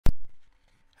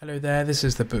Hello there, this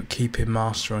is the Bookkeeping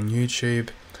Master on YouTube.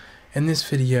 In this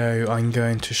video I'm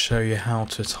going to show you how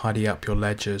to tidy up your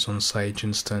ledgers on Sage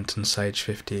Instant and Sage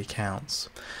 50 accounts.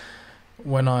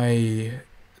 When I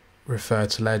refer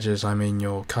to ledgers, I mean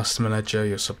your customer ledger,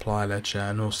 your supplier ledger,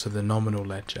 and also the nominal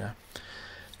ledger.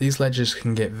 These ledgers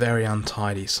can get very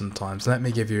untidy sometimes. Let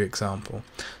me give you an example.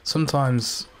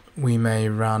 Sometimes we may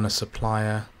run a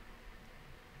supplier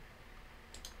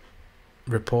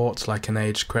report like an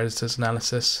aged creditors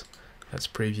analysis. Let's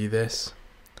preview this.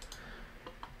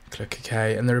 Click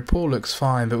OK, and the report looks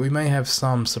fine, but we may have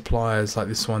some suppliers like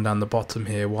this one down the bottom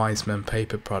here, Wiseman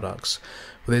Paper Products,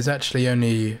 where there's actually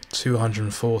only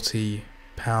 £240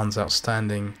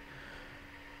 outstanding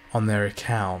on their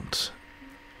account,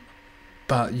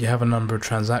 but you have a number of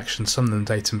transactions, some of them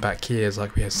dating back years,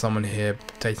 like we have someone here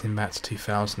dating back to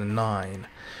 2009.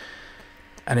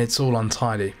 And it's all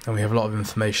untidy, and we have a lot of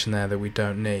information there that we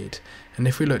don't need. And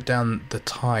if we look down the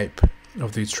type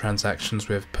of these transactions,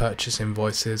 we have purchase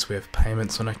invoices, we have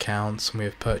payments on accounts, and we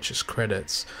have purchase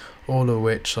credits, all of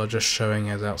which are just showing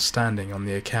as outstanding on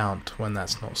the account when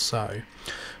that's not so.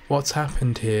 What's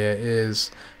happened here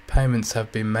is payments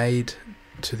have been made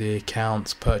to the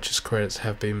accounts, purchase credits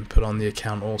have been put on the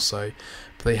account also,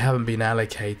 but they haven't been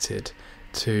allocated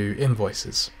to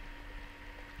invoices.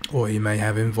 Or you may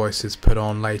have invoices put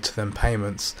on later than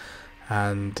payments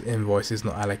and invoices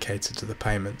not allocated to the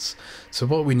payments. So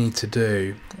what we need to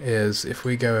do is, if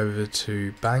we go over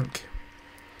to bank,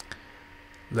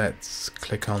 let's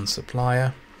click on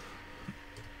supplier,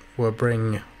 we'll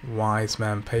bring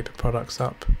Wiseman Paper Products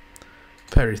up,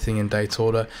 put everything in date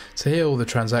order. So here are all the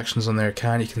transactions on their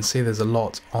account. You can see there's a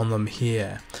lot on them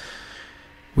here.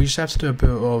 We just have to do a bit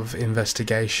of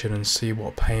investigation and see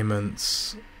what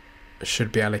payments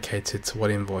should be allocated to what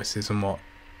invoices and what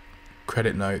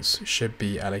credit notes should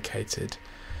be allocated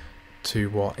to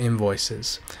what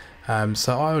invoices.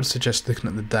 So I would suggest looking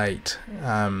at the date,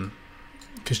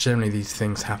 because generally these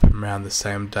things happen around the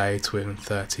same date within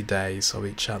 30 days of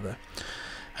each other.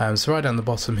 So right down the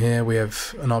bottom here we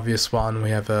have an obvious one. We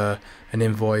have an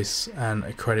invoice and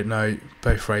a credit note,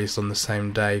 both raised on the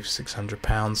same day for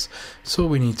 £600. So all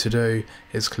we need to do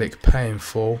is click Pay in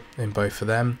Full in both of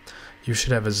them. You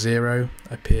should have a 0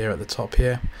 appear at the top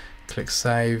here. Click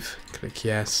Save, click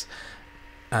Yes,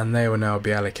 and they will now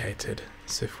be allocated.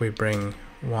 So if we bring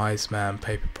Wiseman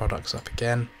Paper Products up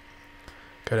again,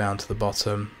 go down to the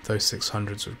bottom, those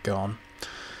 600s have gone.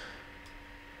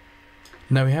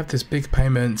 Now we have this big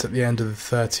payment at the end of the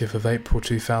 30th of April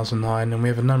 2009, and we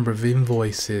have a number of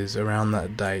invoices around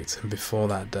that date and before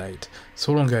that date.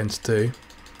 So all I'm going to do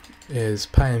is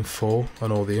Pay in Full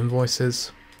on all the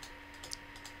invoices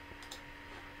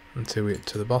until we get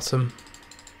to the bottom.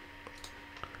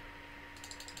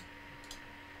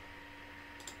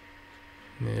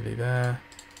 Nearly there.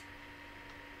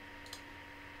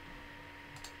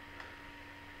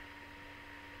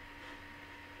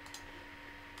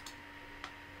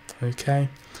 Okay,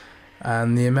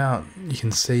 and the amount you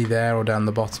can see there or down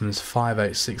the bottom is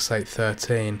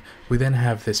 586813. We then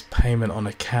have this payment on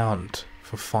account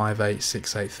for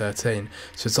 586813,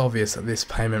 so it's obvious that this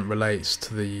payment relates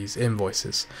to these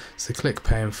invoices. So click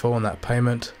Pay in Full on that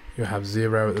payment. You'll have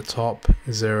 0 at the top,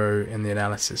 0 in the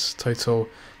analysis total.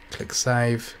 Click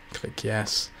Save, click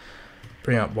Yes,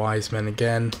 bring up Wiseman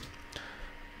again.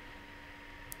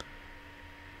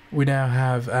 We now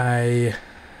have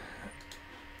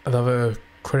another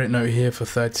credit note here for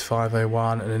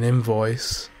 3501 and an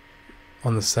invoice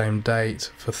on the same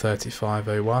date for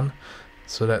 3501.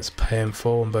 So let's Pay in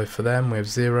Full on both of them. We have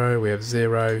 0, we have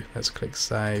 0. Let's click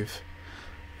Save.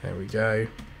 There we go.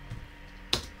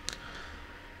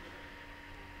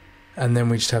 And then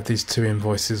we just have these two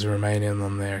invoices remaining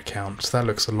on their account. So that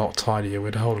looks a lot tidier.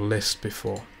 We'd hold a list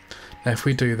before. Now if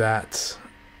we do that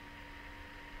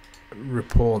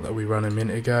report that we ran a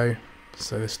minute ago,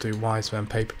 so let's do Wiseman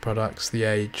Paper Products, the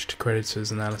aged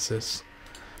creditors analysis.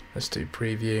 Let's do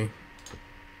preview.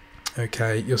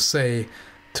 Okay, you'll see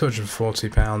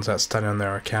 £240 outstanding on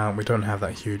their account. We don't have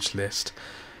that huge list.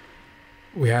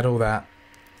 We had all that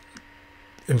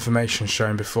information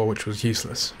shown before, which was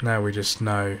useless. Now we just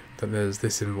know that there's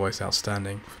this invoice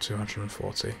outstanding for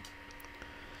 240.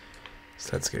 So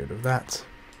let's get rid of that.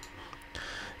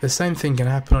 The same thing can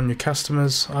happen on your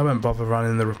customers. I won't bother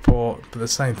running the report, but the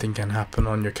same thing can happen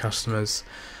on your customers.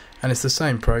 And it's the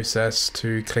same process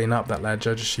to clean up that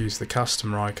ledger. Just use the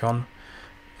customer icon.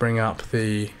 Bring up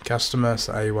the customer,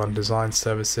 so A1 Design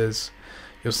Services.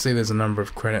 You'll see there's a number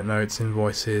of credit notes,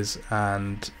 invoices,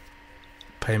 and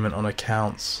payment on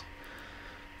accounts.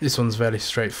 This one's fairly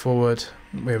straightforward.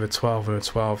 We have a 12 and a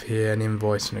 12 here, an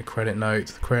invoice and a credit note.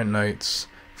 The credit note's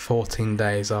 14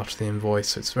 days after the invoice,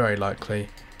 so it's very likely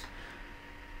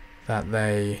that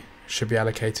they should be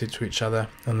allocated to each other.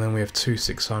 And then we have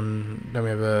 2600, then we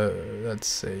have a, let's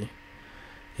see,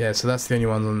 yeah, so that's the only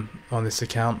one on this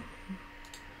account.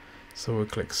 So we'll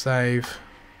click save,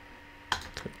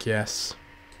 click yes,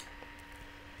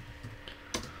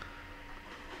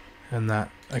 and that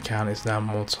account is now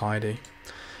more tidy.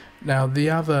 Now the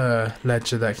other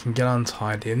ledger that can get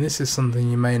untidy, and this is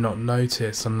something you may not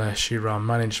notice unless you run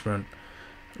management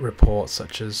reports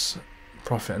such as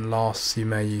profit and loss, you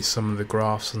may use some of the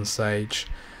graphs on Sage,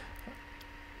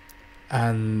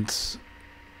 and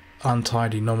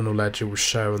untidy nominal ledger will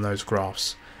show on those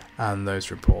graphs and those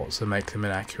reports and make them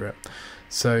inaccurate.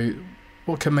 So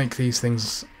what can make these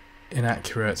things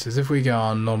inaccurate is if we go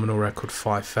on nominal record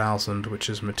 5000, which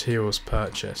is materials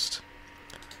purchased,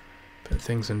 put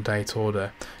things in date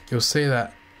order, you'll see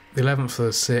that the 11th of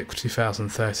the 6th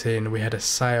 2013 we had a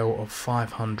sale of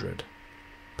 £500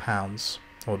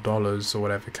 or dollars or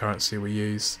whatever currency we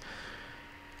use.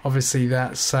 Obviously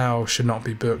that sale should not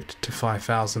be booked to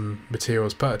 5,000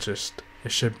 materials purchased,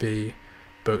 it should be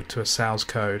booked to a sales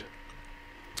code,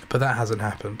 but that hasn't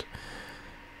happened.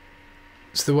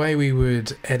 So the way we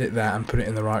would edit that and put it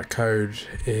in the right code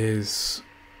is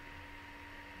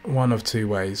one of two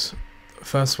ways.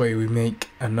 First way, we make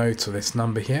a note of this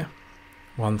number here,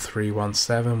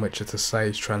 1317, which is the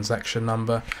Sage transaction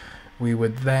number. We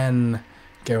would then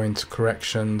go into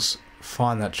corrections,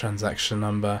 find that transaction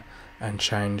number and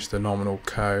change the nominal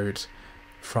code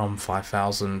from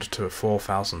 5000 to a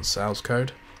 4000 sales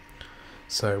code.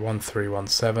 So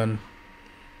 1317,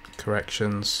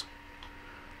 corrections,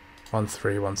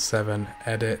 1317,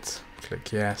 edit,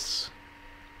 click yes,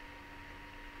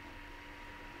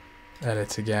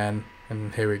 edit again,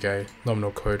 and here we go,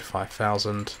 nominal code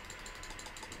 5000,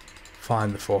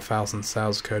 find the 4000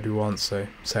 sales code we want, so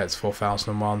say it's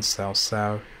 4001, sales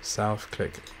south,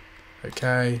 click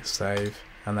OK, save,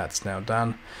 and that's now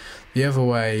done. The other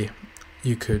way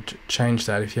you could change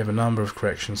that if you have a number of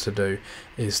corrections to do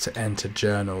is to enter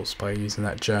journals by using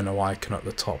that journal icon at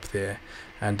the top there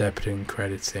and debiting and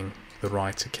crediting the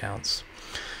right accounts.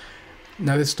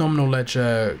 Now this nominal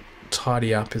ledger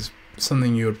tidy up is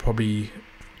something you would probably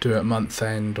do at month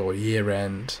end or year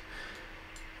end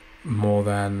more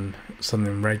than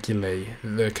something regularly.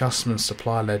 The customer and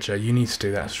supply ledger, you need to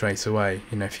do that straight away.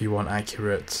 You know, if you want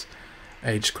accurate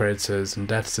aged creditors and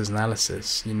debtors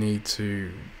analysis, you need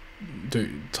to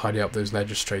tidy up those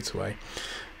ledgers straight away.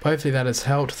 But hopefully that has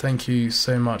helped. Thank you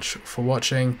so much for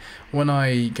watching. When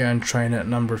I go and train at a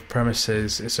number of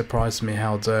premises, it surprises me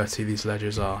how dirty these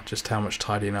ledgers are, just how much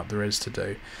tidying up there is to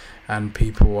do, and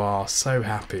people are so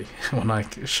happy when I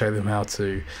show them how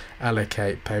to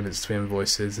allocate payments to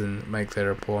invoices and make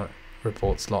their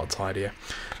reports a lot tidier.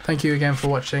 Thank you again for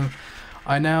watching.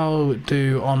 I now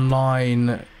do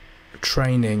online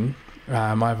training.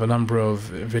 I have a number of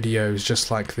videos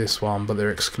just like this one, but they're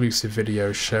exclusive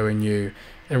videos showing you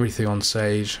everything on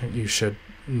Sage you should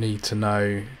need to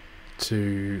know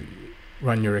to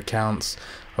run your accounts.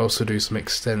 I also do some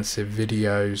extensive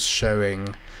videos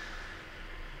showing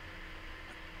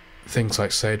things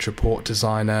like Sage Report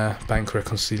Designer, bank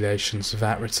reconciliations,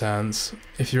 VAT returns.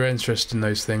 If you're interested in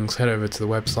those things, head over to the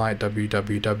website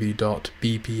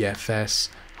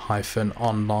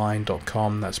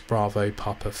www.bbfs-online.com. That's Bravo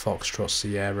Papa Foxtrot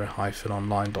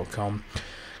Sierra-online.com.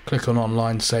 Click on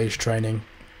online Sage training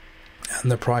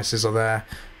and the prices are there,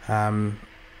 and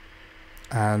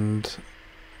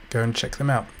go and check them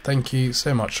out. Thank you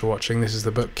so much for watching. This is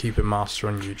the Bookkeeping Master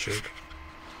on YouTube.